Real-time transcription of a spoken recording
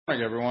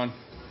Morning, everyone.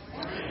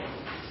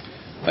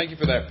 Thank you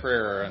for that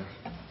prayer, and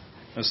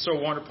it's so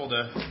wonderful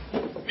to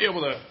be able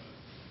to.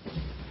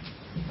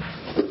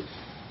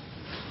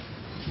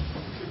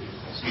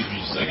 Excuse me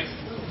just a second.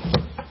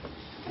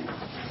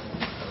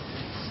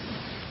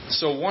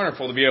 So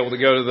wonderful to be able to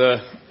go to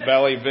the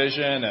Valley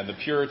Vision and the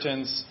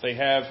Puritans. They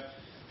have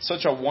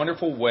such a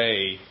wonderful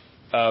way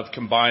of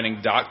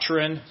combining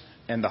doctrine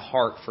and the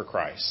heart for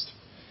Christ.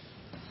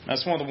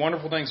 That's one of the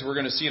wonderful things that we're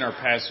going to see in our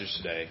passage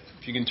today.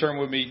 If you can turn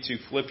with me to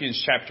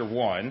Philippians chapter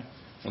 1,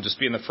 we'll just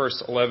be in the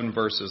first 11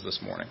 verses this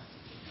morning.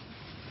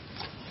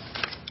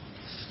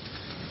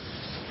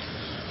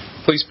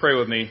 Please pray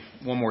with me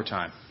one more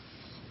time.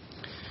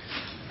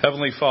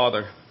 Heavenly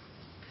Father,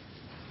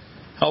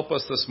 help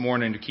us this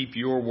morning to keep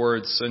your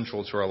word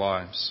central to our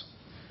lives.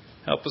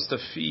 Help us to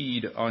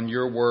feed on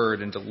your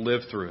word and to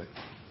live through it.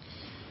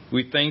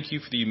 We thank you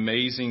for the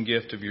amazing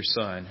gift of your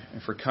Son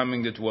and for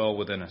coming to dwell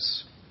within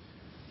us.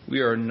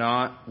 We are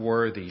not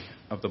worthy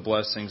of the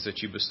blessings that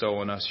you bestow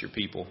on us, your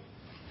people.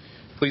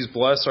 Please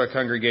bless our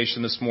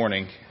congregation this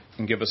morning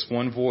and give us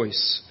one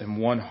voice and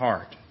one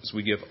heart as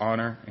we give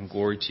honor and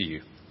glory to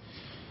you.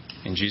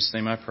 In Jesus'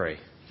 name I pray.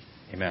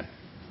 Amen.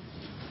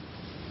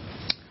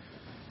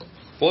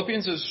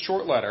 Philippians is a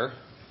short letter,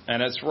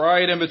 and it's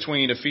right in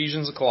between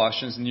Ephesians and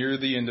Colossians near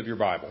the end of your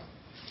Bible.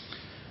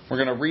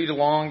 We're going to read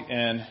along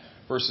in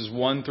verses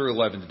 1 through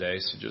 11 today,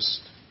 so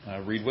just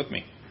read with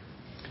me.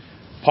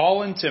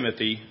 Paul and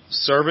Timothy,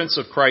 servants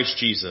of Christ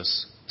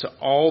Jesus, to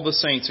all the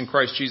saints in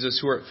Christ Jesus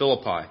who are at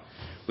Philippi,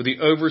 with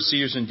the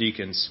overseers and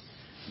deacons,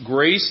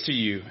 grace to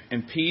you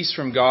and peace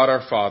from God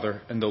our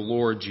Father and the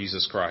Lord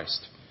Jesus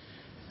Christ.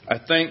 I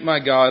thank my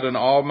God in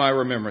all my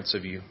remembrance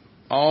of you,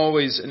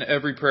 always in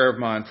every prayer of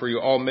mine, for you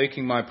all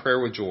making my prayer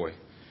with joy,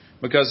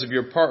 because of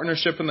your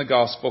partnership in the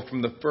gospel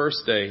from the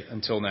first day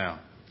until now.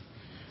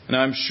 And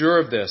I am sure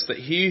of this, that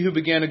he who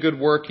began a good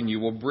work in you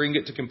will bring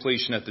it to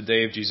completion at the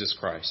day of Jesus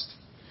Christ.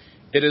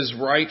 It is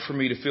right for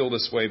me to feel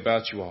this way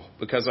about you all,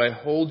 because I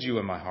hold you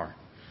in my heart.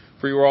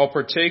 For you are all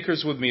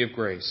partakers with me of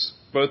grace,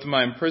 both in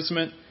my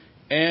imprisonment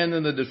and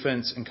in the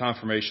defense and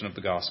confirmation of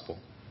the gospel.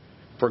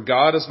 For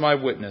God is my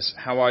witness,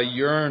 how I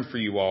yearn for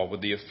you all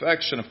with the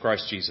affection of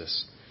Christ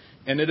Jesus.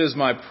 And it is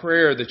my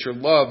prayer that your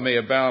love may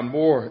abound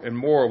more and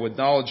more with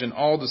knowledge and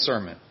all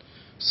discernment,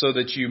 so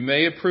that you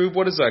may approve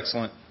what is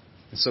excellent,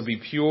 and so be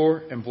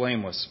pure and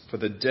blameless for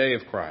the day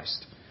of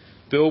Christ,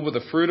 filled with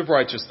the fruit of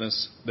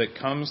righteousness that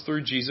comes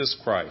through Jesus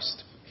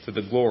Christ, to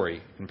the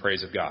glory and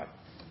praise of God.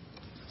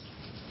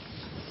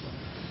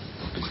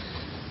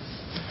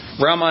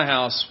 Around my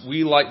house,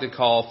 we like to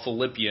call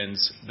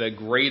Philippians the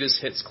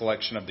greatest hits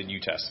collection of the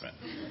New Testament.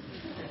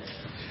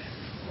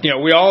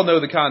 We all know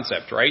the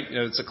concept, right?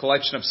 It's a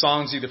collection of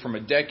songs either from a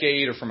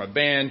decade or from a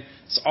band.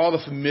 It's all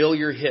the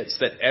familiar hits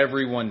that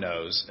everyone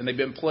knows, and they've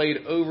been played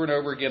over and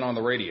over again on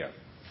the radio.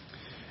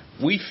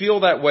 We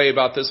feel that way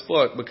about this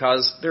book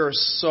because there are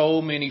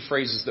so many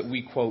phrases that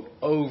we quote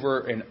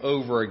over and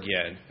over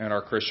again in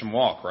our Christian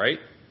walk, right?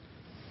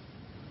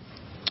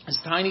 This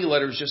tiny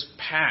letter is just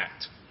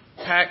packed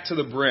to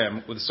the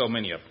brim with so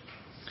many of them.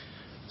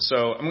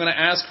 So I'm going to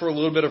ask for a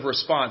little bit of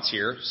response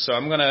here. So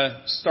I'm going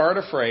to start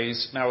a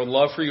phrase, and I would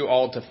love for you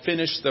all to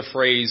finish the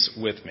phrase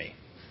with me.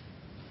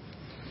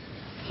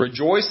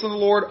 Rejoice in the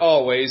Lord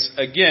always.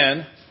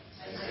 Again,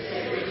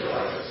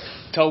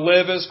 to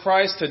live as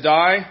Christ, to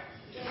die.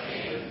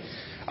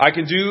 I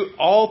can do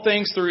all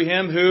things through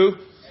him who...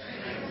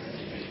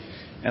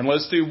 And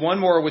let's do one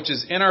more, which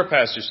is in our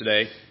passage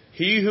today.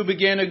 He who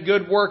began a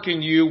good work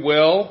in you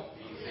will...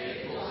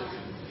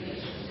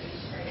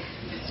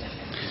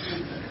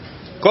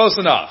 Close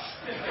enough.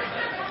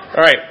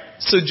 All right.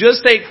 So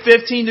just take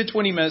 15 to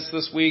 20 minutes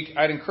this week.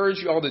 I'd encourage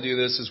you all to do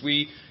this as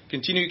we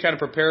continue to kind of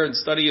prepare and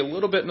study a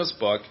little bit in this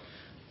book.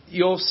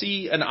 You'll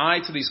see an eye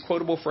to these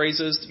quotable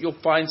phrases. You'll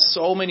find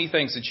so many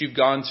things that you've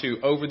gone to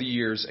over the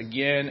years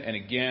again and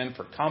again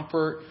for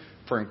comfort,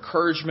 for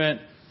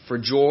encouragement, for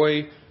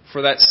joy,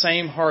 for that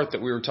same heart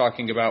that we were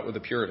talking about with the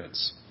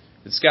Puritans.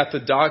 It's got the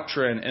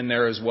doctrine in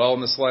there as well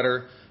in this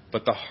letter,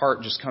 but the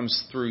heart just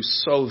comes through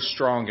so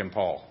strong in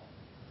Paul.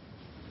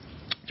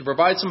 To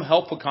provide some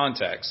helpful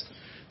context,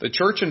 the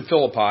church in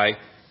Philippi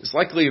is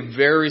likely a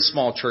very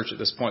small church at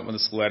this point when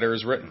this letter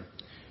is written.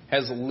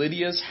 Has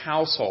Lydia's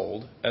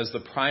household as the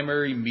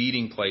primary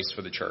meeting place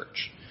for the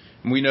church.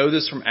 And we know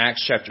this from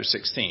Acts chapter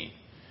 16.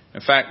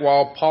 In fact,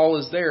 while Paul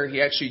is there,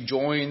 he actually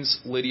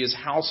joins Lydia's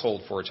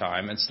household for a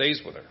time and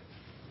stays with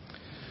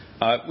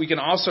her. We can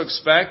also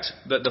expect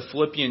that the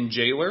Philippian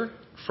jailer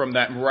from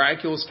that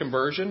miraculous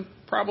conversion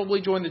probably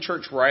joined the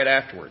church right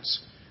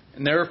afterwards.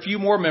 And there are a few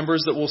more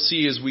members that we'll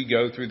see as we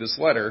go through this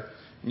letter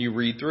and you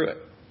read through it.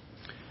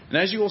 And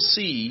as you will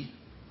see,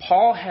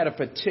 Paul had a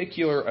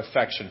particular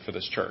affection for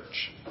this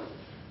church.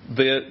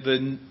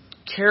 The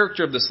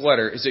character of this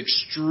letter is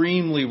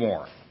extremely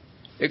warm,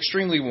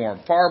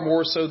 far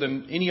more so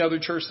than any other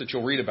church that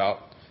you'll read about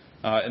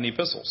in the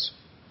epistles.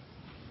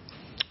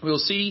 We'll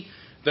see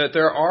that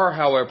there are,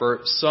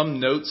 however,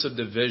 some notes of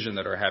division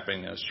that are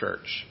happening in this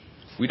church.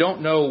 We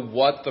don't know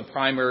what the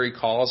primary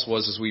cause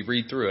was as we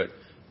read through it,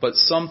 but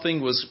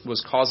something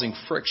was causing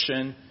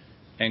friction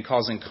and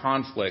causing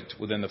conflict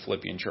within the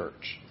Philippian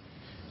church.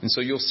 And so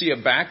you'll see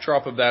a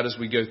backdrop of that as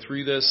we go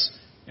through this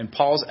and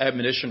Paul's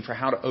admonition for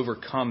how to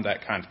overcome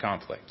that kind of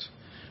conflict.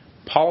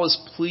 Paul is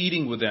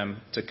pleading with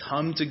them to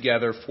come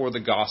together for the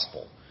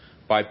gospel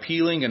by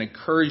appealing and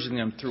encouraging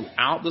them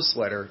throughout this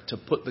letter to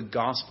put the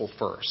gospel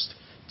first,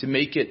 to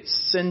make it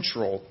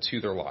central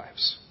to their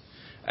lives,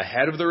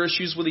 ahead of their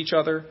issues with each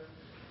other,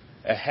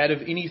 ahead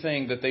of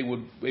anything that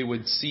they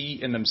would see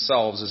in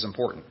themselves as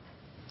important.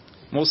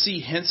 And we'll see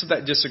hints of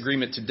that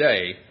disagreement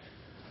today,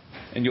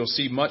 and you'll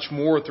see much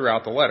more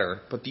throughout the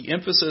letter, but the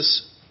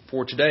emphasis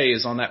for today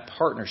is on that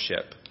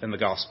partnership in the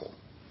gospel.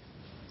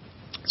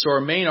 So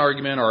our main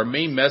argument, our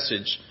main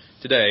message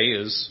today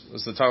is,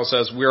 as the title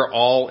says, we're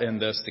all in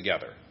this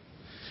together.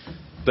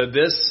 But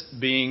this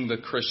being the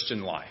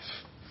Christian life.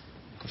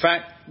 In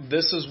fact,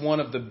 this is one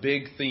of the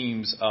big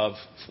themes of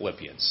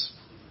Philippians.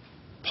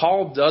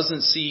 Paul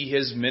doesn't see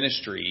his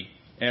ministry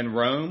in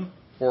Rome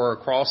or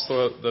across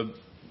the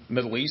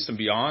Middle East and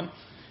beyond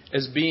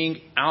as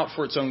being out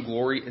for its own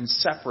glory and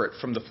separate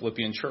from the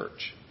Philippian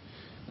church.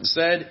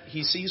 Instead,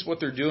 he sees what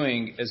they're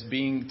doing as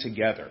being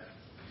together.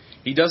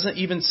 He doesn't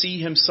even see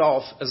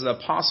himself as an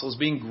apostle as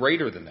being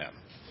greater than them.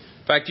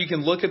 In fact, you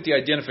can look at the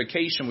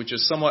identification, which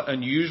is somewhat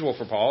unusual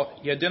for Paul.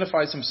 He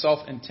identifies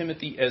himself and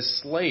Timothy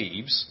as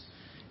slaves,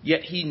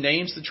 yet he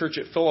names the church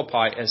at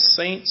Philippi as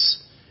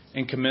saints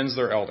and commends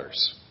their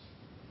elders.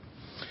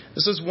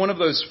 This is one of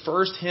those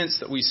first hints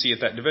that we see at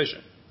that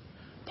division.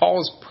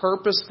 Paul is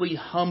purposely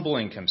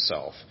humbling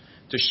himself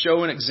to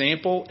show an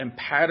example and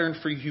pattern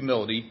for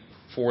humility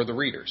for the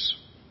readers,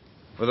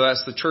 whether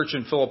that's the church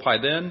in Philippi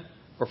then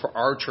or for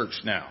our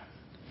church now.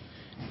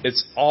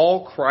 It's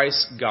all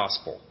Christ's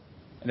gospel,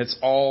 and it's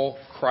all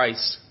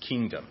Christ's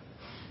kingdom.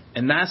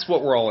 And that's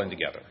what we're all in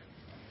together.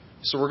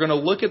 So we're going to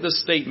look at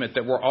this statement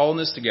that we're all in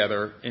this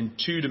together in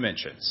two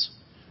dimensions.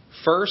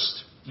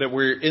 First, that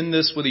we're in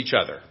this with each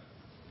other.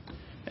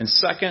 And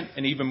second,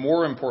 and even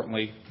more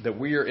importantly, that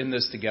we are in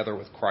this together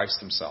with Christ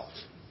himself.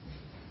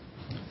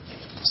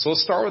 So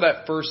let's start with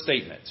that first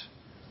statement,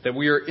 that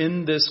we are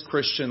in this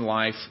Christian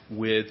life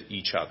with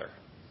each other.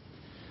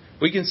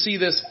 We can see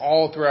this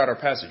all throughout our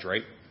passage,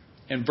 right?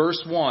 In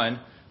verse 1,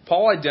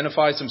 Paul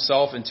identifies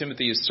himself and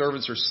Timothy as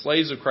servants or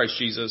slaves of Christ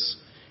Jesus,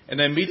 and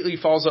then immediately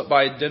follows up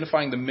by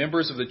identifying the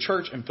members of the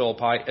church in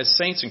Philippi as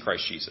saints in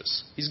Christ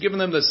Jesus. He's given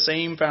them the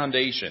same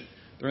foundation.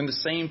 They're in the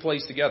same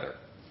place together.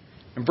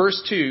 In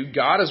verse 2,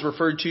 God is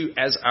referred to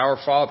as our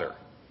Father.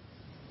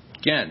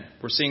 Again,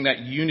 we're seeing that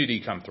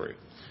unity come through.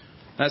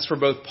 That's for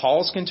both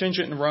Paul's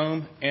contingent in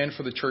Rome and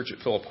for the church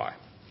at Philippi.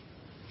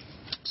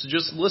 So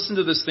just listen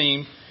to this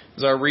theme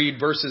as I read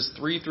verses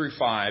 3 through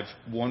 5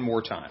 one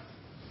more time.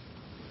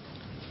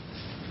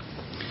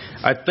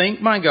 I thank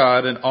my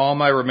God in all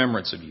my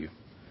remembrance of you,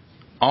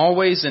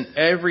 always in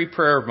every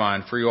prayer of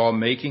mine for you all,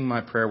 making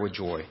my prayer with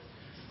joy,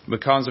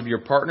 because of your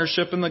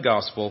partnership in the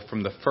gospel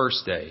from the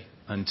first day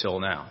until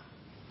now.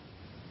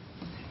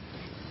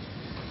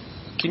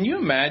 Can you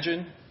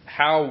imagine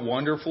how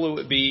wonderful it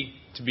would be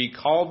to be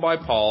called by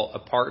Paul a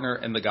partner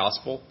in the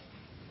gospel?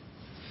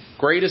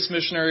 Greatest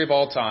missionary of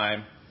all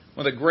time,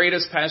 one of the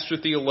greatest pastor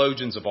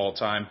theologians of all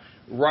time,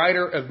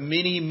 writer of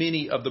many,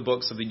 many of the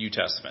books of the New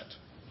Testament.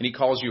 And he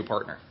calls you a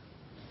partner.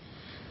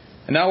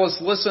 And now let's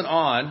listen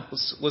on.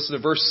 Let's listen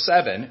to verse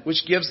 7,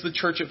 which gives the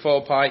church at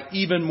Philippi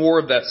even more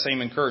of that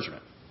same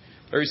encouragement.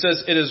 There he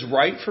says, it is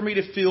right for me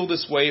to feel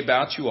this way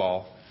about you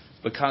all,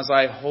 because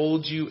I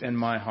hold you in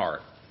my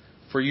heart.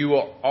 For you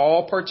are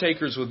all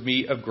partakers with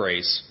me of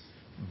grace,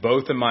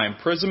 both in my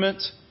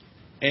imprisonment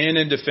and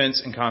in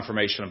defense and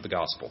confirmation of the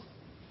gospel.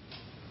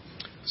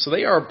 So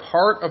they are a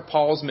part of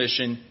Paul's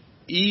mission,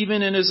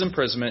 even in his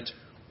imprisonment,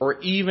 or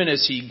even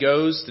as he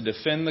goes to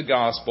defend the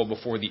gospel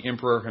before the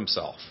emperor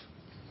himself.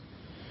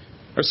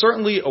 There's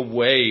certainly a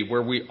way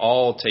where we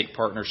all take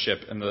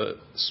partnership in the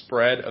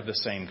spread of the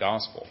same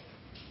gospel.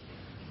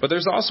 But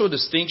there's also a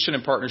distinction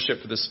in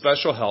partnership for the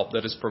special help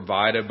that is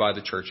provided by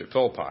the church at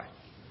Philippi.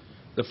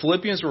 The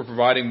Philippians were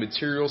providing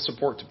material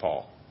support to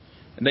Paul,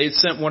 and they had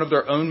sent one of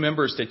their own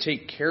members to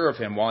take care of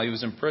him while he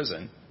was in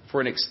prison for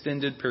an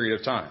extended period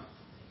of time.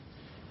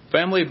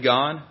 Family of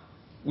God,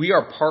 we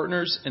are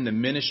partners in the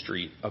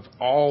ministry of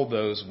all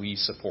those we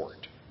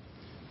support.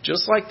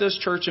 Just like this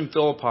church in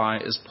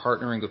Philippi is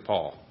partnering with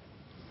Paul.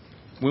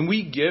 When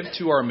we give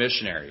to our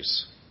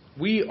missionaries,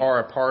 we are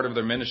a part of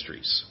their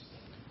ministries.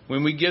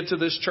 When we give to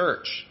this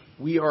church,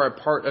 we are a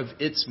part of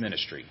its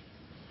ministry.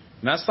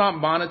 And that's not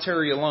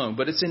monetary alone,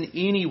 but it's in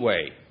any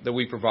way that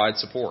we provide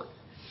support.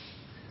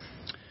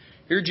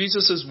 Hear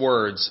Jesus'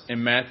 words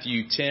in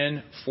Matthew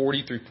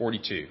 10:40 through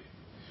 42.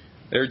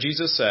 There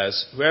Jesus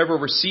says, whoever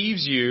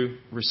receives you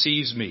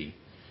receives me,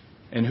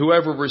 and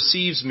whoever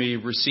receives me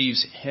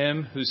receives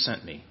him who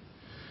sent me.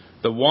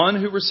 The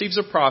one who receives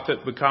a prophet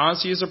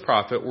because he is a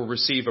prophet will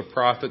receive a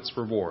prophet's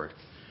reward.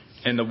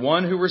 And the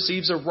one who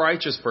receives a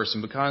righteous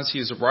person because he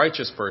is a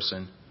righteous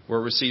person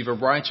will receive a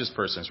righteous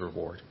person's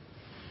reward.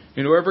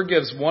 And whoever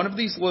gives one of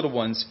these little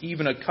ones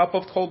even a cup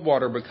of cold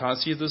water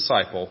because he is a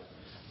disciple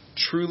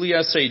Truly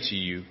I say to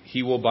you,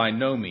 he will by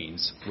no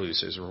means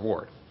lose his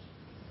reward.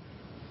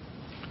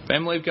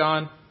 Family of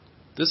God,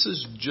 this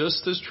is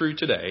just as true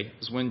today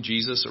as when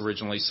Jesus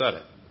originally said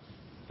it.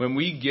 When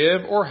we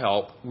give or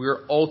help, we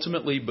are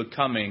ultimately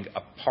becoming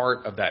a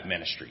part of that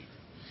ministry.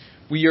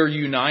 We are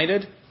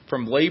united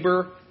from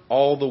labor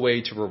all the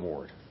way to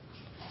reward.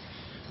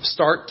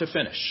 Start to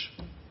finish.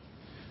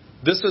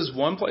 This is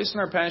one place in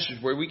our passage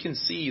where we can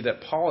see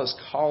that Paul is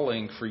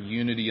calling for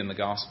unity in the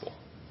gospel.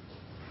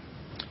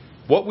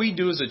 What we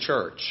do as a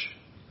church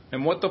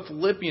and what the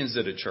Philippians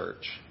did at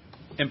church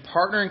in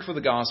partnering for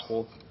the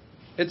gospel,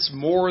 it's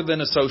more than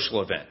a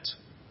social event.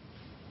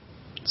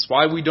 That's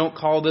why we don't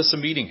call this a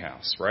meeting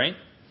house, right?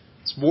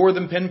 It's more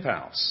than pen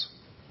pals.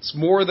 It's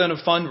more than a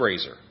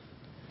fundraiser.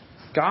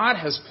 God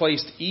has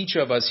placed each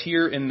of us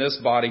here in this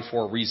body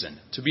for a reason,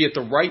 to be at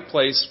the right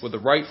place with the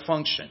right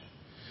function,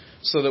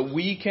 so that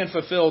we can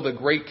fulfill the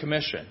Great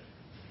Commission,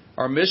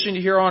 our mission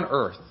here on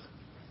earth,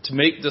 to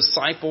make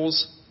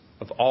disciples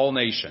of all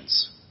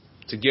nations,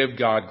 to give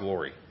God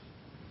glory.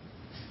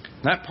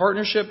 That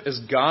partnership is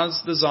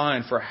God's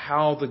design for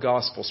how the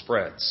gospel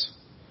spreads.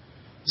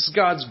 This is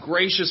God's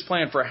gracious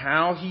plan for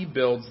how he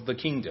builds the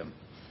kingdom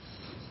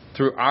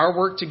through our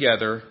work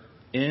together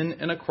in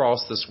and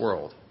across this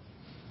world.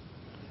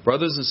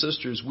 Brothers and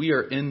sisters, we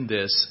are in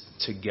this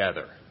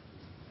together.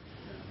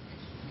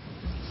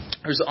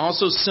 There's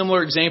also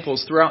similar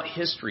examples throughout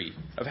history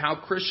of how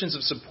Christians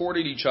have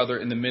supported each other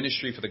in the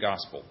ministry for the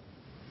gospel.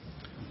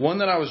 One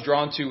that I was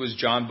drawn to was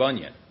John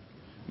Bunyan.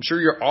 I'm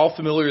sure you're all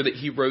familiar that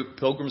he wrote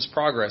Pilgrim's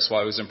Progress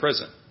while he was in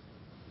prison.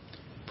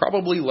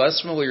 Probably less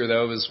familiar,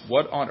 though, is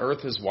what on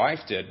earth his wife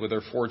did with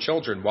her 4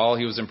 children while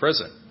he was in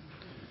prison.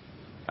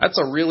 That's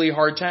a really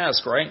hard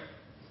task, right?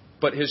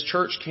 But his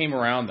church came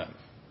around them.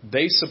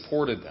 They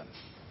supported them.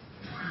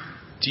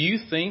 Do you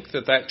think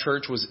that that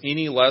church was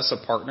any less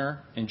a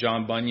partner in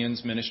John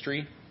Bunyan's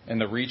ministry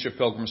and the reach of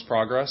Pilgrim's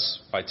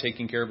Progress by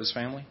taking care of his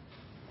family?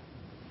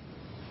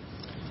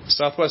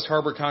 Southwest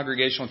Harbor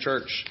Congregational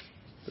Church.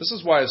 This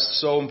is why it's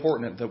so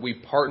important that we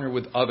partner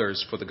with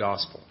others for the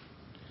gospel.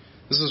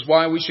 This is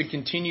why we should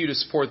continue to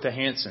support the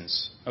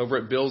Hansons over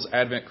at Bill's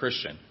Advent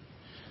Christian.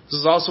 This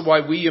is also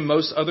why we and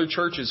most other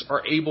churches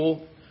are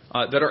able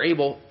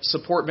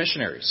support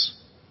missionaries.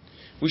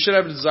 We should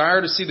have a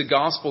desire to see the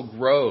gospel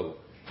grow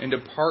and to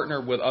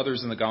partner with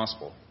others in the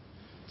gospel.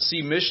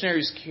 See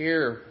missionaries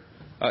cared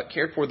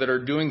for that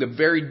are doing the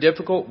very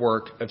difficult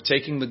work of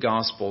taking the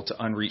gospel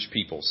to unreached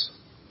peoples.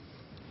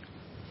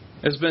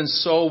 It's been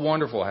so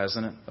wonderful,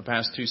 hasn't it? The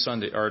past 2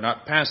 Sundays, or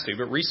not past 2,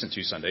 but recent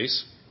 2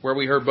 Sundays, where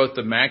we heard both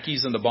the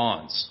Mackeys and the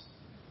Bonds.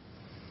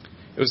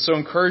 It was so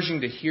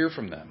encouraging to hear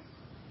from them,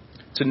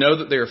 to know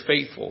that they are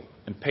faithful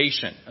and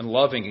patient and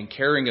loving and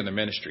caring in their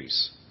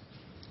ministries.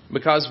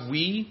 Because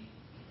we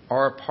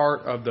are a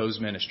part of those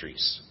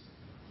ministries.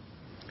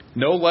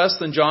 No less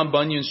than John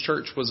Bunyan's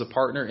church was a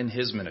partner in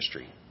his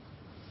ministry.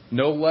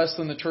 No less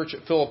than the church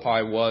at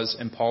Philippi was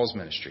in Paul's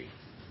ministry.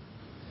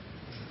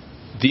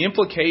 The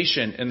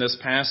implication in this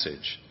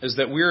passage is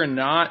that we're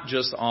not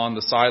just on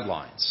the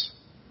sidelines.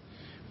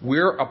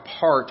 We're a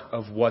part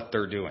of what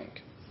they're doing.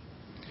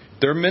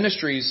 Their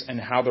ministries and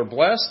how they're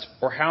blessed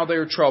or how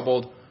they're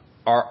troubled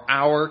are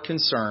our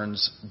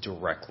concerns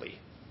directly.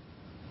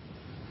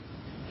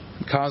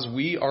 Because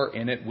we are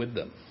in it with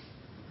them.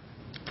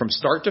 From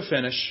start to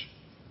finish,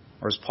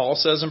 or as Paul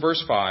says in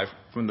verse 5,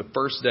 from the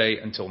first day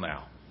until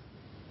now.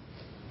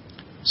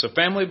 So,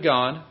 family of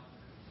God,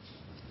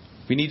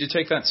 we need to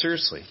take that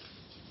seriously.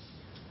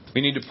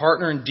 We need to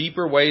partner in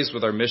deeper ways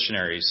with our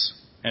missionaries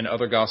and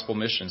other gospel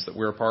missions that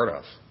we're a part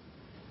of.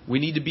 We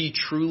need to be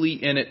truly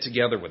in it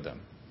together with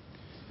them.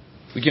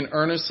 We can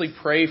earnestly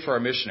pray for our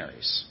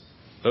missionaries,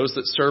 those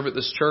that serve at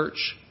this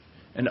church,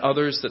 and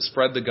others that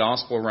spread the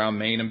gospel around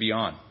Maine and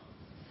beyond.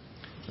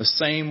 The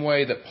same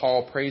way that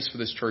Paul prays for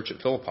this church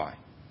at Philippi.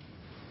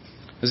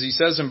 As he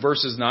says in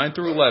verses 9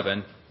 through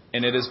 11,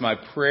 "And it is my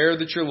prayer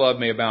that your love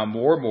may abound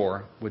more and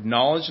more with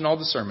knowledge and all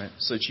discernment,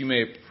 so that you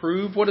may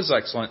approve what is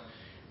excellent,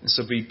 and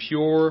so be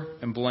pure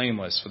and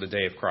blameless for the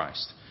day of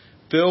Christ,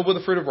 filled with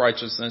the fruit of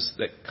righteousness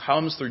that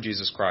comes through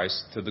Jesus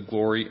Christ to the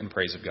glory and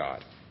praise of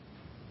God."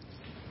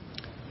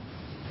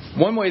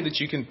 One way that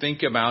you can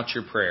think about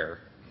your prayer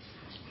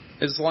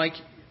is like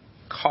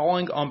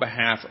calling on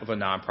behalf of a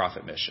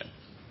nonprofit mission.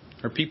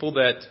 Or people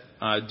that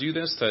do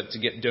this to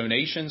get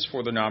donations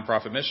for the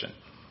nonprofit mission.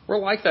 We're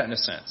like that in a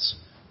sense.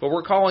 But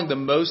we're calling the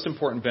most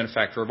important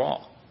benefactor of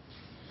all.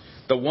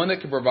 The one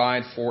that can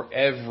provide for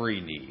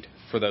every need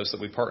for those that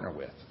we partner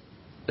with.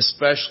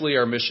 Especially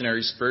our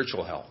missionaries'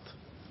 spiritual health.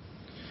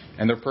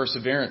 And their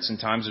perseverance in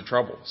times of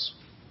troubles.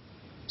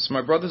 So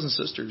my brothers and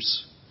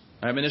sisters,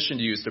 my admonition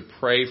to you is to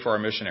pray for our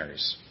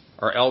missionaries,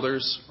 our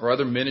elders, or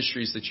other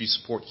ministries that you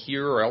support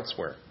here or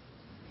elsewhere.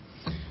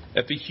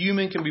 If a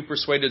human can be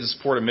persuaded to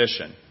support a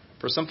mission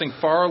for something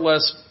far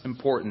less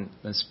important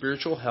than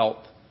spiritual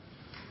health,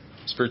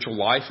 spiritual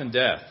life and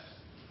death,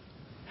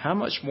 how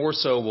much more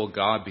so will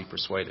God be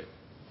persuaded?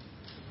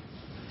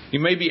 You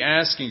may be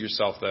asking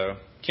yourself, though,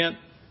 Kent,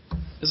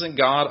 isn't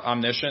God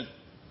omniscient?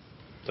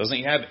 Doesn't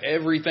He have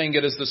everything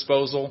at His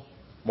disposal?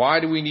 Why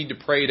do we need to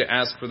pray to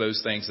ask for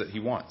those things that He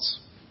wants?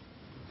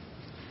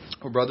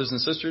 Well, brothers and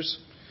sisters,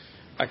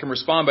 I can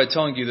respond by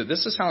telling you that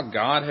this is how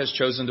God has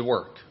chosen to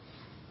work.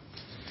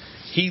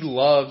 He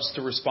loves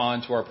to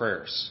respond to our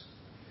prayers.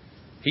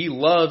 He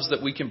loves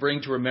that we can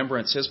bring to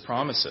remembrance His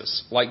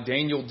promises, like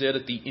Daniel did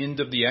at the end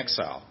of the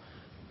exile,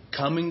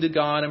 coming to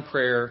God in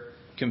prayer,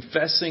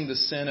 confessing the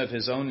sin of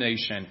his own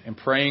nation, and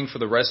praying for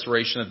the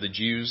restoration of the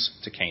Jews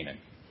to Canaan.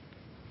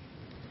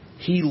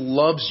 He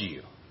loves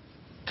you.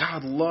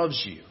 God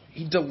loves you.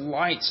 He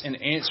delights in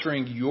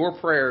answering your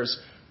prayers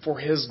for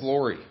His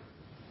glory.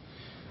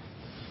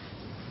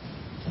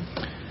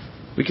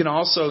 We can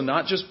also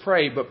not just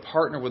pray, but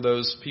partner with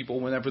those people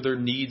whenever their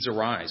needs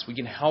arise. We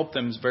can help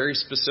them very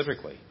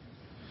specifically.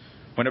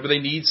 Whenever they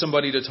need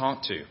somebody to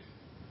talk to,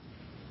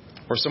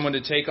 or someone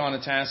to take on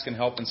a task and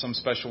help in some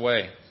special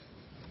way,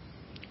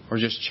 or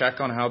just check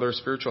on how their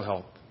spiritual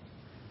health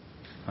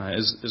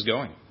is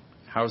going.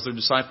 How is their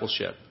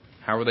discipleship?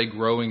 How are they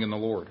growing in the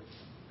Lord?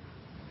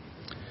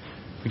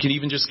 We can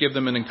even just give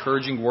them an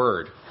encouraging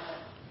word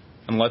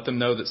and let them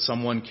know that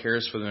someone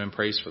cares for them and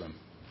prays for them.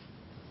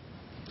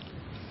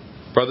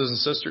 Brothers and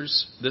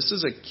sisters, this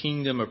is a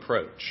kingdom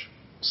approach.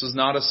 This is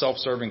not a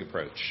self-serving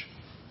approach.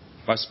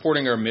 By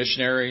supporting our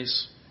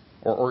missionaries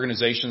or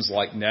organizations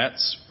like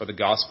NETS or the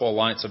Gospel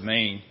Alliance of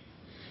Maine,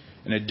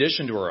 in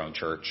addition to our own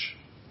church,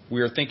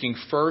 we are thinking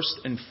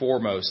first and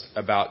foremost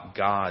about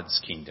God's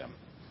kingdom,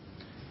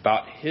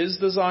 about His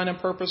design and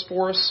purpose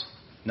for us,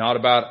 not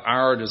about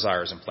our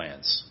desires and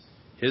plans.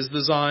 His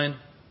design,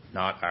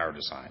 not our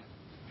design.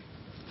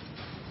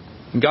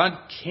 And God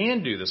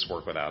can do this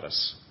work without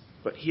us,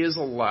 but He has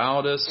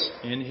allowed us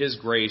in His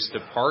grace to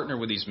partner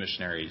with these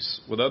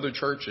missionaries, with other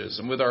churches,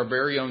 and with our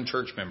very own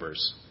church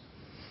members.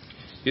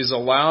 He has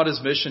allowed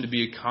His mission to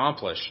be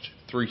accomplished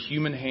through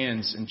human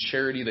hands and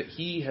charity that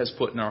He has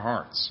put in our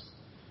hearts.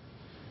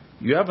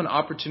 You have an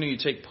opportunity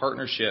to take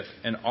partnership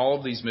in all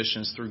of these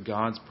missions through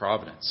God's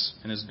providence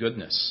and His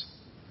goodness.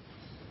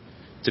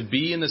 To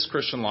be in this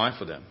Christian life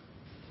with them.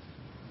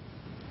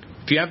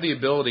 If you have the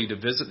ability to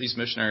visit these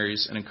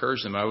missionaries and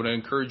encourage them, I would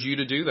encourage you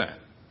to do that.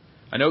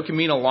 I know it can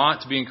mean a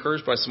lot to be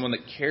encouraged by someone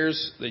that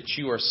cares that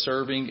you are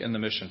serving in the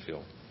mission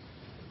field.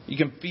 You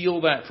can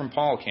feel that from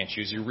Paul, can't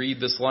you, as you read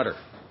this letter?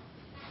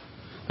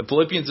 The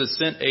Philippians had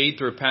sent aid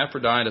through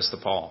Epaphroditus to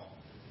Paul.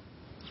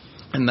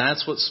 And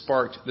that's what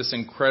sparked this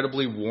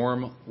incredibly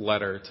warm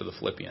letter to the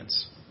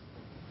Philippians.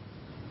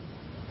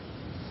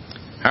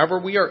 However,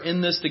 we are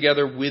in this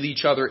together with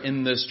each other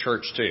in this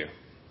church too.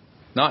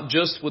 Not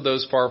just with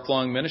those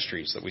far-flung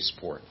ministries that we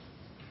support.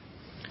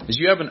 As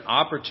you have an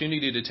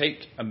opportunity to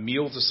take a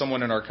meal to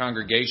someone in our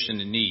congregation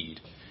in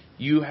need,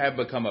 you have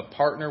become a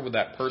partner with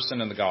that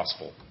person in the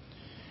gospel.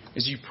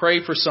 As you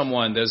pray for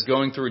someone that is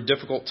going through a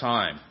difficult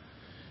time,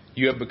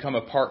 you have become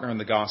a partner in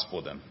the gospel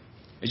with them.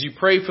 As you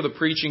pray for the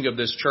preaching of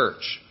this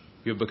church,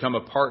 you have become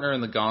a partner in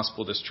the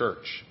gospel of this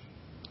church.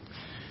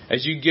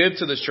 As you give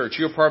to this church,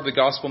 you are part of the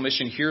gospel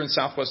mission here in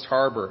Southwest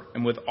Harbor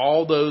and with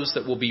all those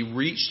that will be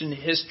reached in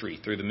history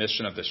through the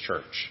mission of this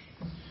church.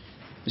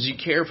 As you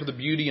care for the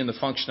beauty and the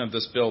function of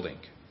this building.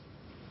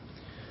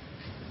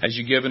 As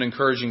you give an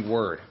encouraging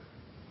word.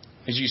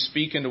 As you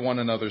speak into one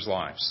another's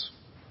lives.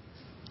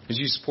 As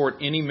you support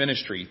any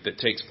ministry that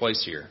takes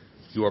place here,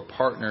 you are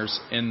partners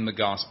in the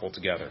gospel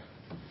together.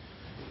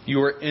 You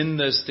are in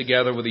this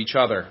together with each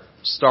other,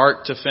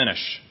 start to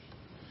finish,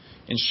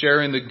 in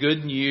sharing the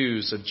good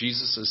news of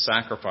Jesus'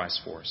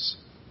 sacrifice for us.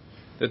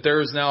 That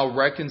there is now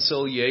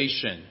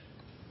reconciliation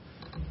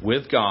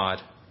with God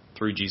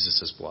through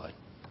Jesus' blood.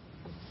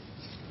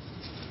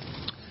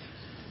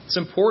 It's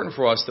important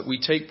for us that we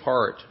take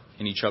part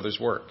in each other's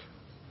work,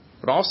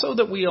 but also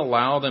that we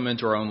allow them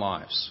into our own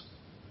lives.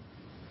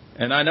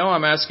 And I know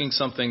I'm asking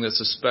something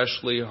that's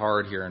especially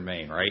hard here in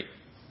Maine, right?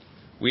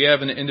 We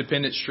have an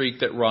independent streak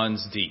that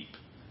runs deep.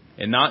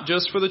 And not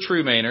just for the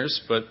true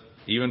Mainers, but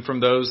even from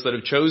those that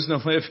have chosen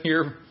to live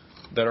here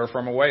that are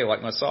from away,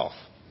 like myself.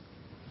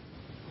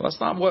 Well,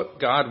 that's not what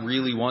God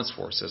really wants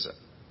for us, is it?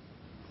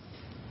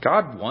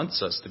 God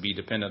wants us to be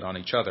dependent on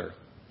each other,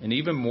 and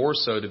even more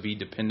so to be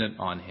dependent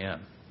on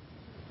Him.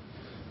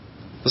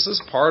 This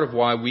is part of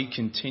why we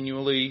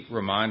continually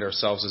remind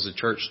ourselves as a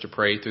church to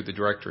pray through the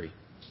directory.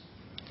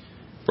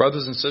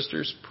 Brothers and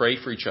sisters,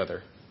 pray for each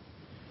other.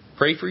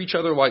 Pray for each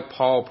other like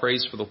Paul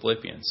prays for the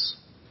Philippians,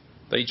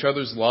 that each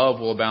other's love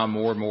will abound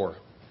more and more,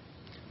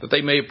 that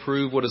they may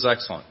approve what is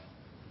excellent,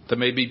 that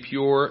may be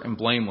pure and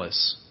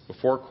blameless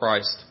before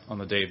Christ on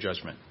the day of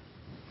judgment.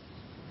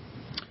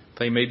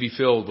 They may be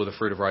filled with the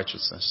fruit of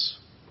righteousness.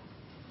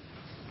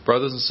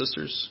 Brothers and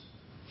sisters,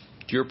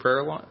 do your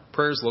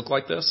prayers look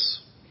like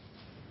this?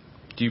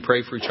 Do you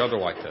pray for each other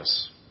like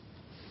this?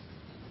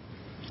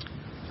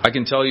 I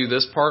can tell you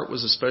this part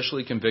was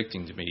especially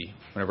convicting to me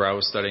whenever I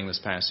was studying this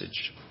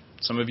passage.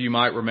 Some of you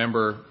might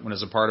remember when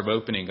as a part of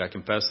opening, I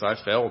confessed that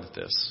I failed at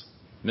this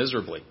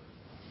miserably.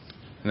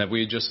 And that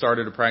we had just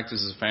started a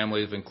practice as a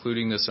family of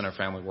including this in our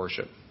family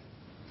worship.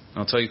 And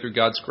I'll tell you through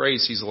God's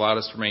grace, He's allowed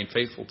us to remain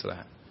faithful to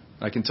that.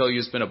 I can tell you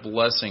it's been a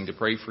blessing to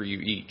pray for you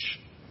each.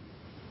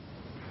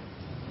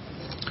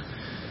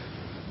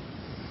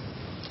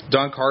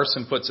 Don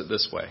Carson puts it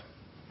this way.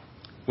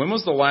 When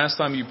was the last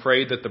time you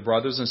prayed that the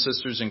brothers and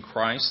sisters in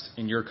Christ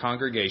in your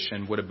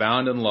congregation would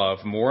abound in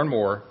love more and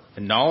more,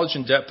 in knowledge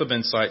and depth of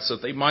insight, so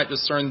that they might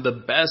discern the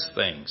best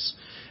things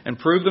and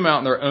prove them out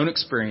in their own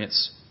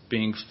experience,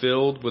 being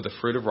filled with the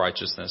fruit of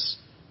righteousness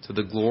to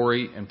the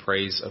glory and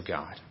praise of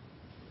God?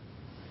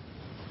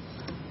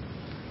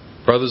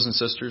 Brothers and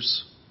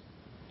sisters,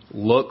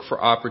 look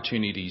for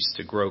opportunities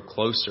to grow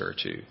closer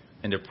to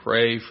and to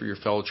pray for your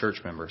fellow church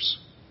members.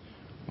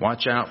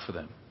 Watch out for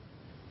them.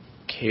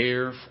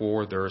 Care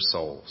for their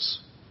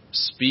souls.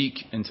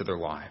 Speak into their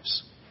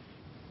lives.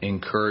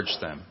 Encourage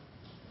them.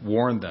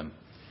 Warn them.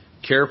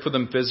 Care for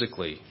them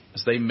physically,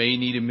 as they may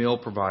need a meal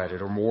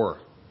provided or more.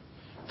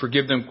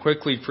 Forgive them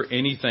quickly for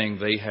anything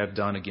they have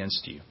done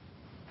against you.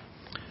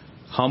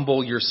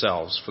 Humble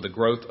yourselves for the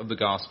growth of the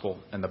gospel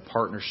and the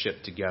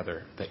partnership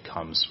together that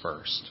comes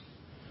first.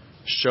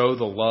 Show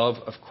the love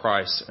of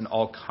Christ in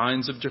all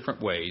kinds of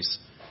different ways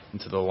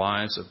into the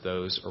lives of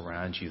those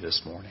around you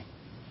this morning.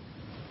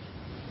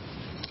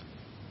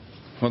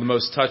 One of the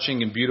most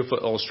touching and beautiful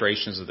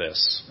illustrations of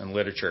this in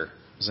literature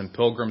is in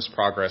Pilgrim's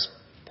Progress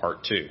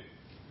Part 2.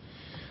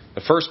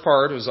 The first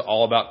part was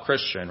all about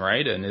Christian,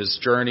 right, and his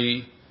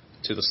journey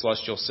to the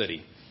celestial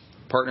city.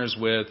 Partners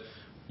with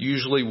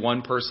usually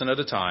one person at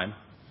a time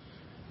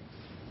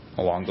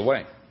along the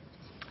way.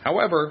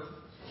 However,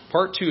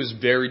 Part 2 is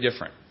very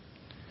different.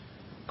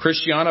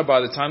 Christiana,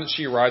 by the time that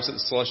she arrives at the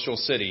celestial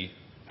city,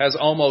 has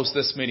almost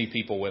this many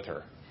people with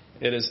her.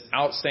 It is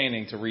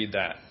outstanding to read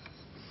that.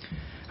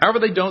 However,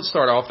 they don't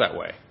start off that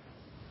way.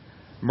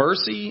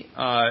 Mercy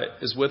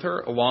is with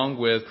her along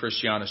with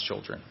Christiana's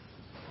children.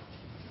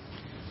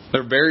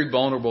 They're very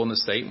vulnerable in the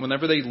state.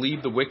 Whenever they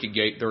leave the wicket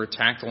gate, they're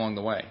attacked along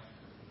the way.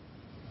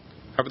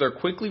 However, they're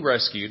quickly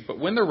rescued. But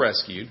when they're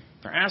rescued,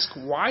 they're asked,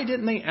 why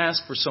didn't they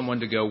ask for someone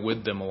to go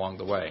with them along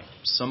the way?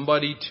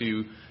 Somebody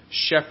to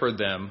shepherd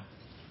them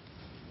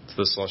to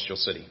the celestial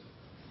city.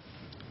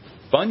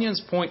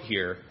 Bunyan's point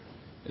here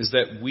is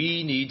that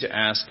we need to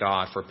ask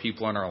God for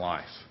people in our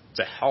life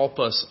to help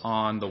us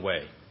on the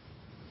way.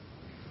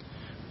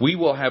 We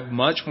will have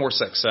much more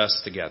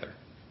success together.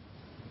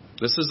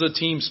 This is a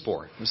team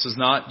sport. This is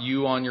not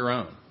you on your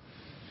own.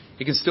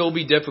 It can still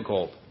be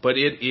difficult, but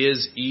it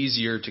is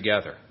easier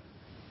together.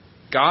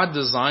 God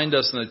designed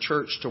us in the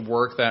church to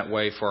work that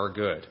way for our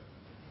good.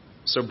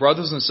 So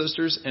brothers and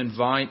sisters,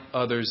 invite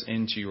others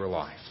into your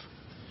life.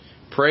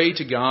 Pray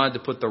to God to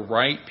put the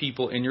right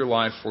people in your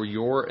life for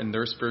your and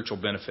their spiritual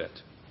benefit.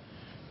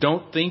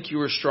 Don't think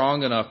you are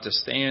strong enough to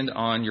stand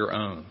on your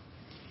own.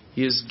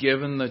 He has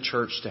given the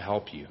church to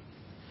help you.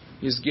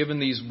 He has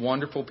given these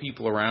wonderful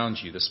people around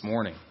you this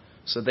morning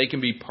so they can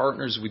be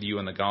partners with you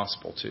in the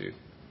gospel too.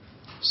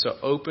 So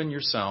open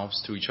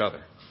yourselves to each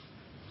other.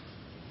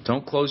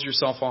 Don't close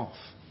yourself off.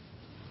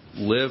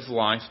 Live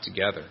life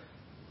together.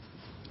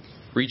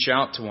 Reach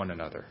out to one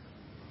another.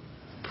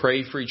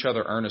 Pray for each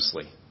other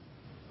earnestly.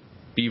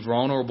 Be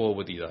vulnerable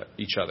with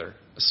each other,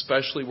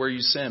 especially where you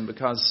sin,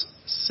 because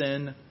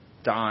sin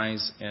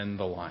dies in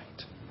the light.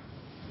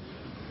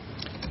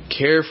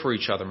 Care for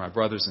each other, my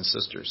brothers and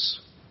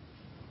sisters.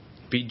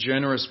 Be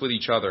generous with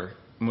each other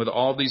and with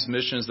all these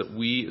missions that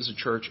we as a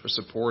church are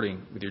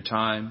supporting with your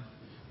time,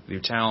 with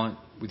your talent,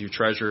 with your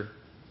treasure.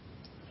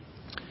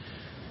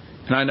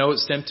 And I know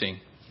it's tempting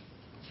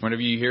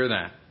whenever you hear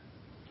that,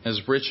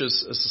 as rich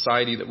as a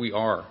society that we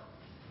are,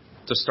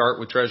 to start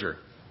with treasure.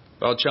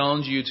 But I'll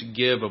challenge you to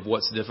give of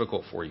what's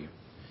difficult for you.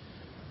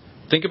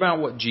 Think about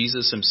what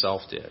Jesus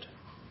himself did.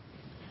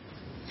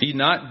 He did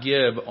not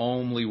give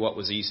only what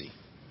was easy.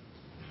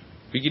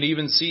 We can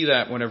even see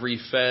that whenever he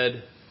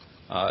fed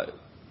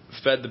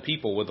the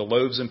people with the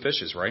loaves and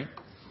fishes, right?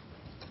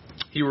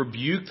 He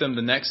rebuked them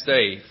the next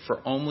day for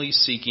only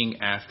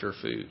seeking after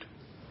food,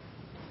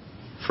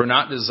 for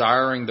not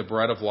desiring the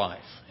bread of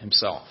life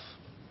himself.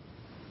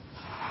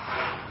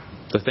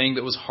 The thing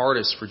that was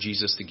hardest for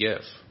Jesus to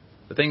give.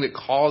 The thing that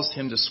caused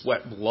him to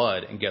sweat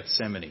blood in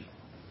Gethsemane.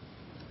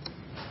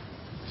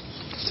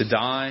 To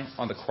die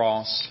on the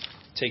cross,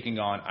 taking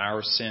on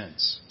our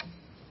sins.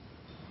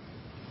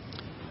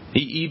 He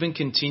even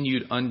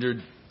continued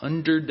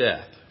under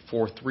death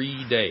for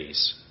 3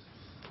 days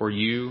for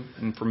you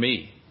and for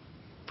me,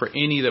 for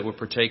any that would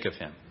partake of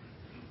him.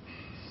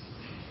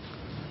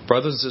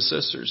 Brothers and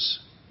sisters,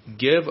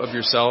 give of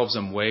yourselves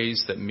in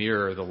ways that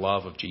mirror the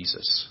love of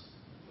Jesus.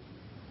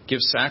 Give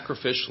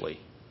sacrificially,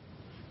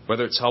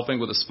 whether it's helping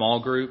with a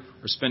small group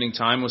or spending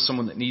time with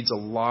someone that needs a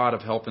lot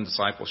of help in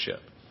discipleship,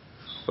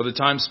 or the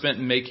time spent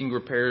in making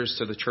repairs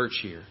to the church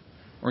here,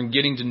 or in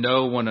getting to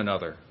know one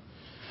another,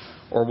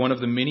 or one of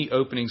the many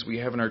openings we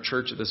have in our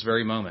church at this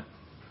very moment.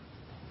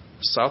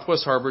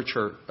 Southwest Harbor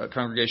Church,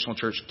 Congregational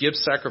Church, give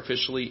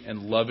sacrificially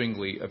and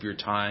lovingly of your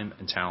time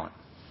and talent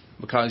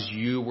because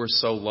you were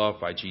so loved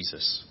by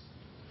Jesus.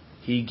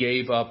 He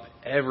gave up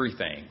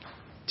everything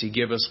to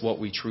give us what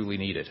we truly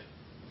needed.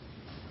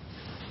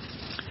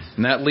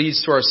 And that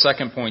leads to our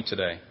second point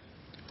today.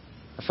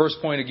 Our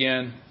first point,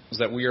 again, is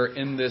that we are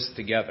in this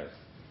together.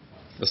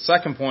 The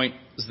second point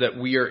is that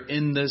we are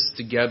in this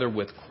together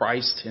with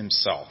Christ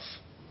himself.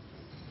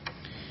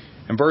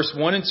 In verse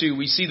 1 and 2,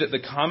 we see that the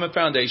common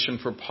foundation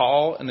for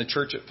Paul and the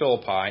church at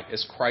Philippi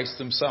is Christ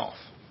himself.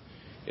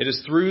 It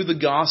is through the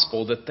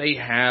gospel that they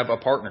have a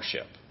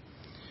partnership.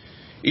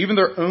 Even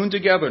their own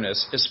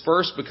togetherness is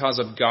first because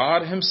of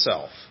God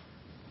himself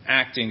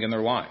acting in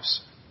their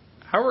lives.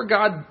 However,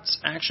 God's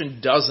action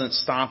doesn't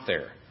stop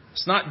there.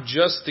 It's not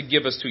just to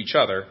give us to each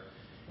other.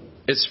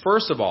 It's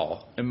first of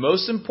all, and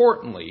most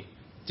importantly,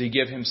 to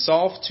give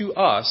himself to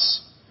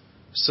us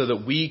so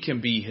that we can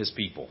be his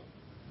people.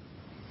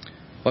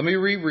 Let me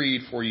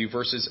reread for you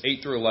verses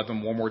 8 through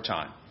 11 one more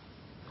time.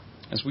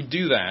 As we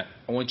do that,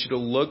 I want you to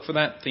look for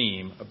that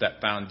theme of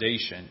that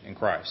foundation in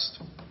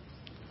Christ.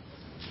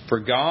 For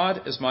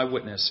God is my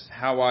witness,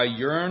 how I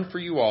yearn for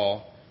you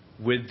all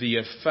with the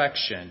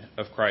affection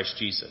of Christ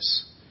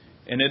Jesus.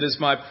 And it is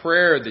my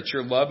prayer that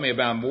your love may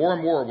abound more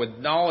and more with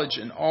knowledge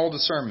and all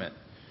discernment,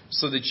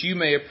 so that you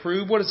may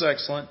approve what is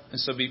excellent, and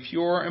so be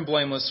pure and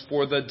blameless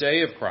for the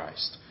day of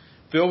Christ,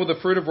 filled with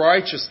the fruit of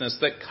righteousness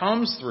that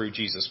comes through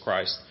Jesus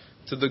Christ,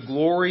 to the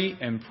glory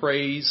and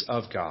praise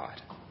of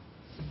God.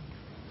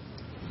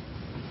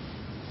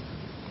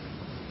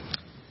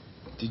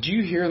 Did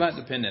you hear that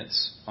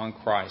dependence on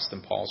Christ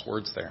in Paul's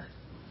words there?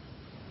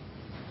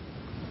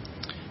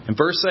 In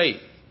verse 8,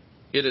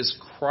 it is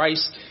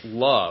Christ's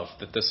love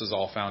that this is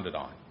all founded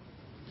on.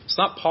 It's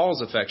not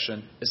Paul's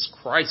affection, it's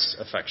Christ's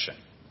affection.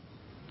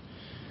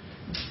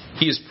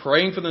 He is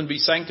praying for them to be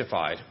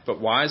sanctified, but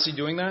why is he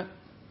doing that?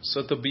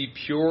 So that they'll be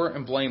pure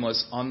and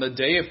blameless on the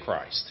day of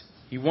Christ.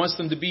 He wants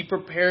them to be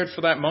prepared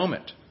for that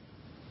moment.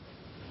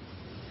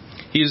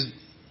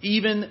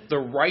 Even the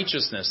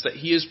righteousness that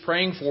he is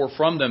praying for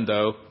from them,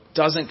 though,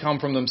 doesn't come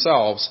from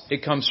themselves.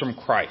 It comes from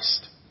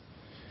Christ.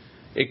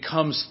 It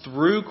comes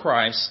through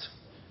Christ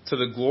to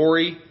the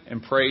glory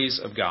and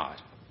praise of God.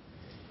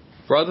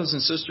 Brothers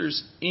and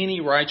sisters, any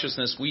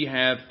righteousness we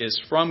have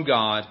is from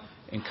God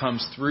and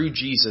comes through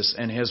Jesus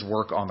and his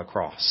work on the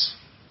cross.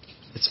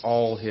 It's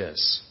all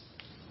his.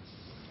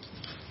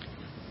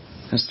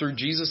 It's through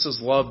Jesus'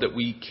 love that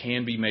we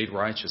can be made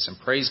righteous, and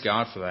praise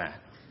God for that.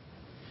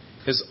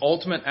 His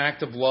ultimate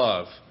act of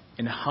love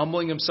in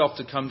humbling himself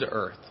to come to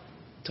earth,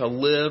 to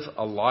live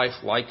a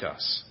life like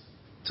us,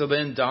 to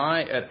then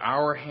die at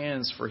our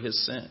hands for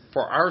his sin,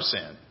 for our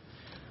sin,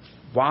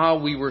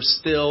 while we were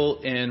still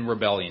in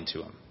rebellion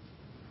to him.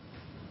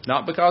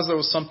 Not because there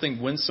was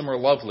something winsome or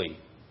lovely.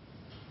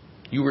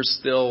 You were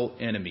still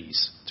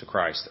enemies to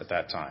Christ at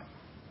that time.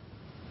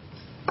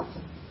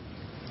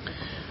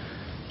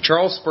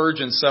 Charles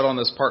Spurgeon said on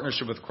this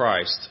partnership with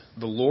Christ,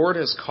 "The Lord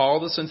has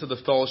called us into the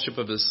fellowship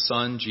of his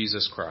Son,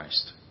 Jesus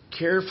Christ."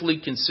 Carefully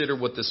consider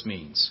what this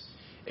means.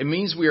 It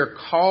means we are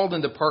called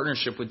into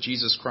partnership with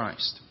Jesus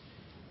Christ.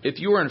 If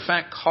you are in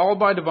fact called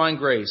by divine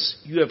grace,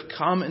 you have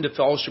come into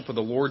fellowship with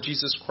the Lord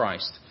Jesus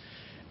Christ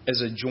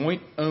as a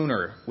joint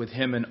owner with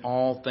him in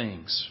all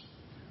things.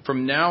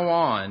 From now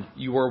on,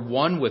 you are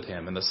one with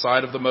him in the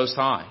sight of the Most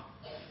High.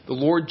 The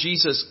Lord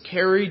Jesus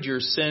carried your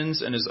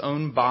sins in his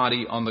own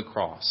body on the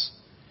cross.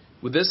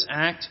 With this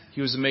act,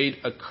 he was made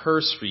a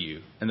curse for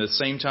you, and at the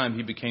same time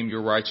he became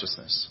your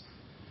righteousness.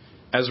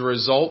 As a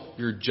result,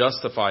 you're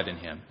justified in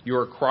him. You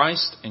are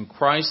Christ, and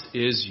Christ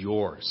is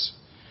yours.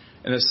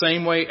 In the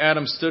same way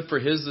Adam stood for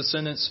his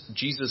descendants,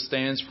 Jesus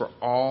stands for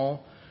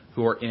all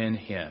who are in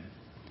him.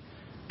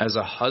 As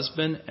a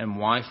husband and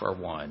wife are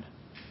one,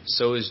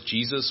 so is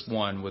Jesus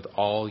one with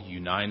all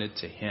united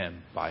to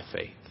him by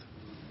faith.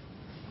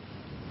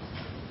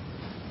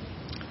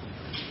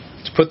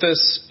 To put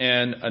this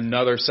in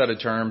another set of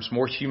terms,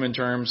 more human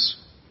terms,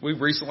 we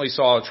recently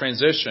saw a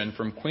transition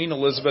from Queen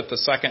Elizabeth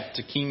II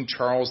to King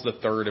Charles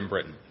III in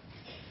Britain.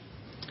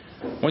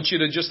 I want you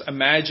to just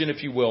imagine,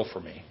 if you will, for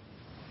me,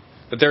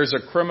 that there's a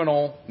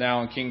criminal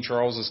now in King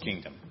Charles's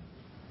kingdom.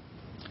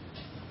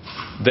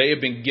 They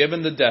have been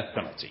given the death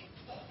penalty.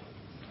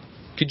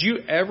 Could you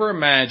ever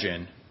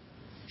imagine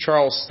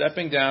Charles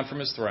stepping down from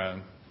his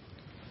throne,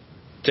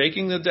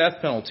 taking the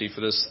death penalty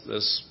for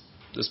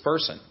this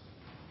person,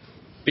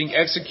 being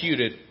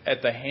executed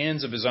at the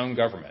hands of his own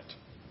government?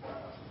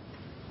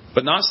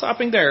 But not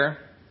stopping there,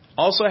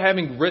 also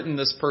having written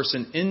this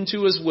person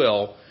into his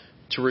will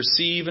to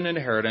receive an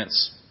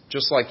inheritance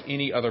just like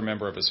any other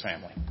member of his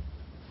family.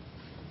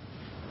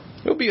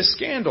 It would be a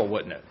scandal,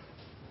 wouldn't it?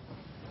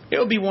 It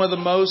would be one of the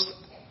most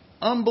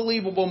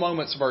unbelievable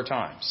moments of our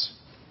times.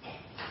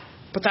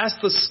 But that's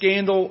the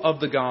scandal of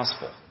the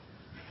gospel.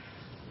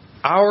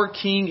 Our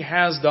King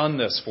has done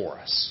this for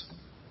us.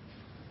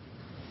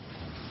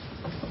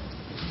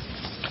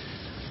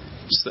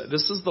 So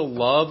this is the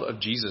love of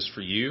Jesus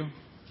for you,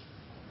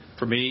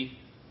 for me,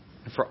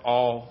 and for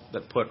all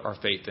that put our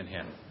faith in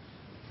him.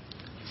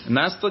 And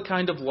that's the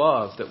kind of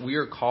love that we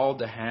are called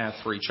to have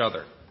for each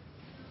other.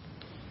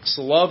 It's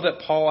the love that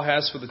Paul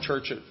has for the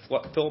church at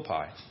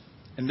Philippi.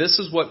 And this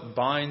is what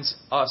binds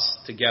us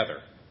together.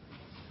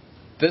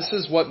 This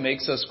is what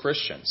makes us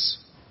Christians.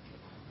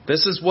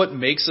 This is what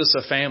makes us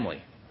a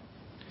family.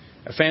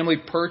 A family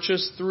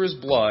purchased through his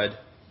blood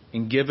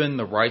and given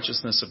the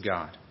righteousness of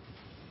God.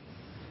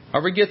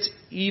 However, it gets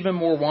even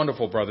more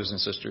wonderful, brothers and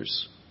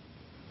sisters.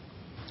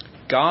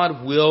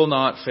 God will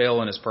not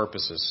fail in His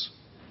purposes.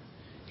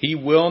 He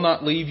will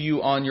not leave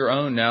you on your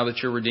own now that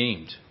you're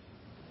redeemed.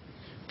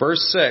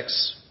 Verse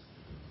 6,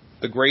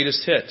 the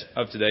greatest hit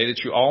of today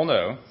that you all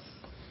know,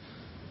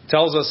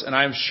 tells us, and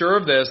I am sure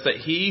of this, that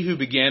He who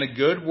began a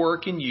good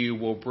work in you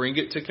will bring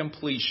it to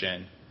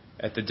completion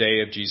at the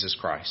day of Jesus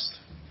Christ.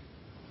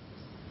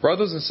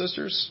 Brothers and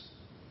sisters,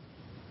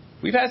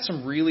 we've had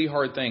some really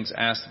hard things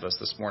asked of us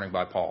this morning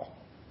by Paul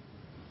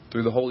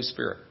through the Holy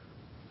Spirit.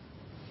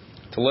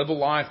 To live a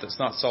life that's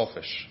not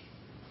selfish,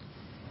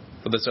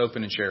 but that's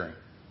open and sharing.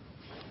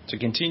 To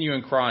continue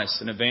in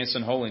Christ and advance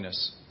in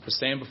holiness. To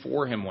stand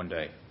before Him one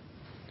day.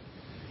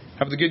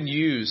 Have the good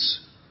news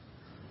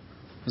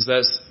is that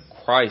it's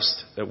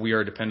Christ that we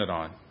are dependent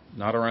on,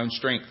 not our own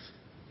strength.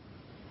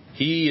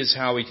 He is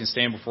how we can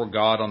stand before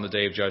God on the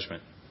day of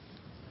judgment.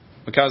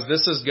 Because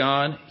this is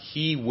God,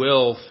 He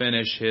will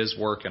finish His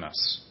work in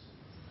us.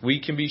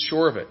 We can be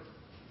sure of it.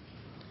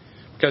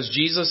 Because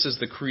Jesus is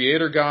the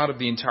Creator God of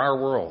the entire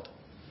world.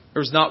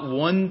 There's not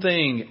one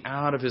thing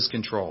out of His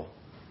control.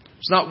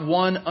 There's not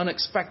one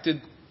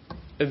unexpected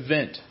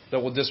event that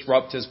will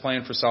disrupt His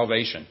plan for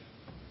salvation.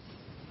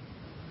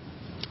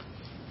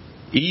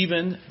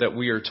 Even that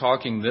we are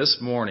talking this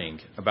morning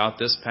about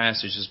this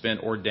passage has been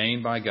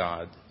ordained by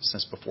God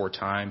since before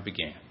time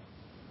began.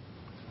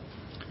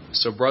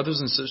 So brothers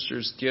and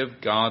sisters,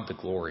 give God the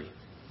glory.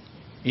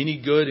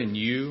 Any good in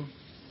you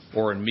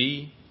or in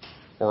me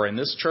or in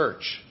this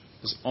church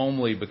is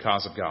only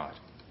because of God.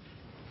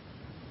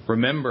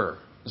 Remember,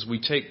 as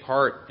we take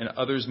part in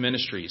others'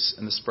 ministries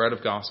and the spread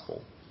of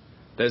gospel,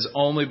 that is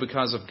only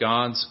because of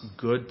God's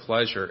good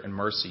pleasure and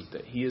mercy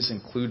that He has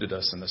included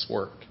us in this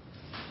work.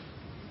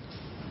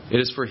 It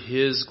is for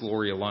His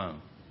glory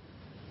alone.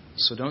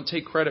 So don't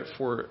take credit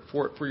for it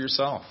for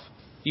yourself,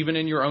 even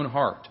in your own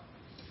heart.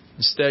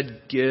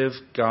 Instead, give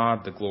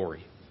God the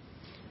glory.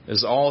 It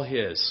is all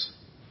His,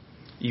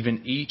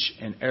 even each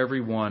and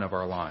every one of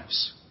our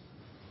lives.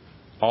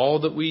 All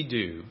that we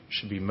do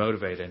should be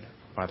motivated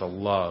by the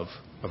love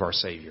of our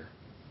Savior.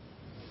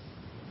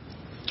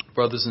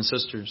 Brothers and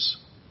sisters,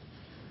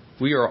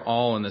 we are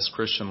all in this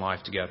Christian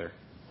life together.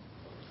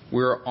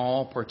 We are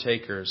all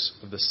partakers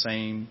of the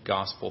same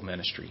gospel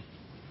ministry.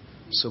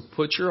 So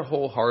put your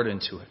whole heart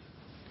into it.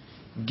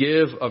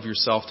 Give of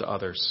yourself to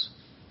others.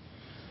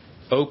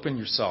 Open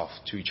yourself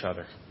to each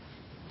other.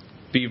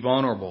 Be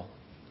vulnerable.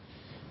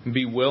 And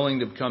be willing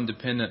to become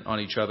dependent on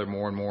each other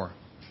more and more.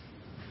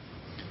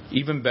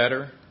 Even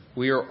better,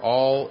 we are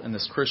all in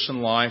this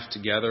Christian life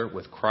together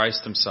with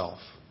Christ Himself.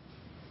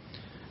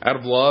 Out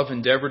of love,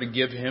 endeavor to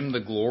give Him the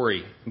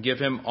glory and give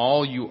Him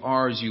all you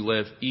are as you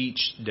live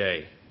each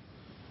day.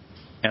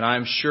 And I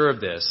am sure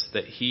of this,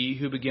 that He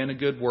who began a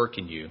good work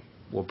in you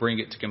will bring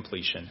it to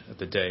completion at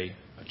the day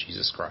of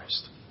Jesus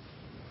Christ.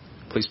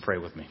 Please pray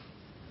with me.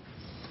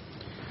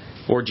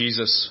 Lord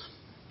Jesus,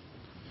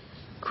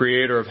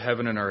 Creator of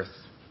heaven and earth,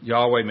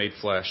 Yahweh made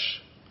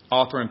flesh,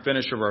 author and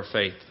finisher of our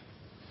faith,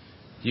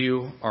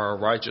 You are our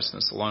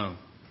righteousness alone.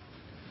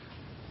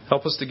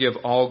 Help us to give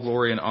all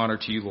glory and honor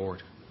to You,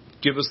 Lord.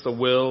 Give us the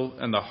will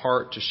and the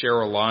heart to share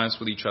our lives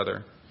with each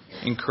other,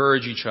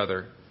 encourage each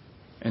other,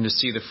 and to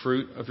see the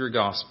fruit of Your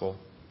gospel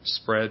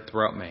spread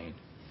throughout Maine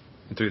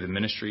and through the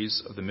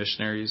ministries of the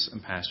missionaries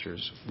and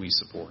pastors we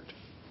support.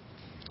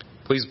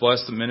 Please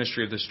bless the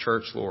ministry of this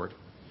church, Lord.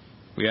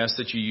 We ask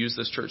that You use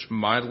this church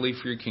mightily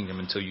for Your kingdom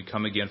until You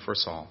come again for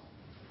us all.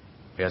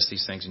 We ask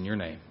these things in Your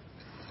name.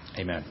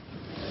 Amen.